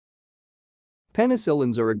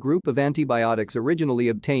Penicillins are a group of antibiotics originally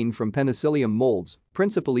obtained from Penicillium molds,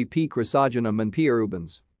 principally P. chrysogenum and P.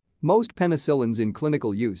 rubens. Most penicillins in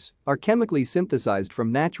clinical use are chemically synthesized from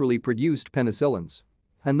naturally produced penicillins.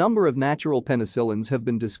 A number of natural penicillins have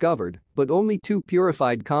been discovered, but only 2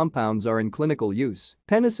 purified compounds are in clinical use.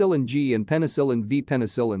 Penicillin G and Penicillin V.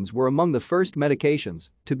 Penicillins were among the first medications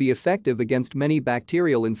to be effective against many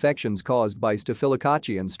bacterial infections caused by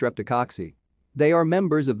staphylococci and streptococci. They are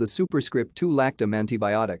members of the superscript β-lactam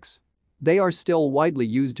antibiotics. They are still widely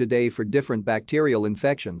used today for different bacterial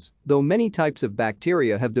infections, though many types of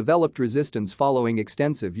bacteria have developed resistance following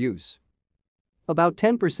extensive use. About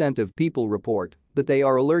 10% of people report that they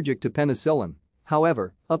are allergic to penicillin.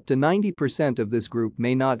 However, up to 90% of this group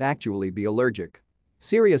may not actually be allergic.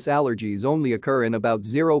 Serious allergies only occur in about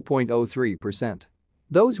 0.03%.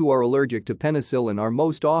 Those who are allergic to penicillin are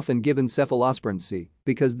most often given cephalosporin C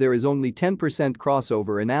because there is only 10%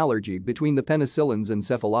 crossover in allergy between the penicillins and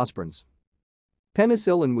cephalosporins.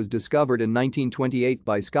 Penicillin was discovered in 1928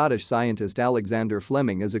 by Scottish scientist Alexander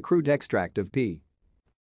Fleming as a crude extract of P.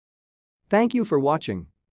 Thank you for watching.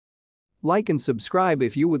 Like and subscribe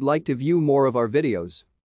if you would like to view more of our videos.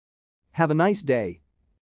 Have a nice day.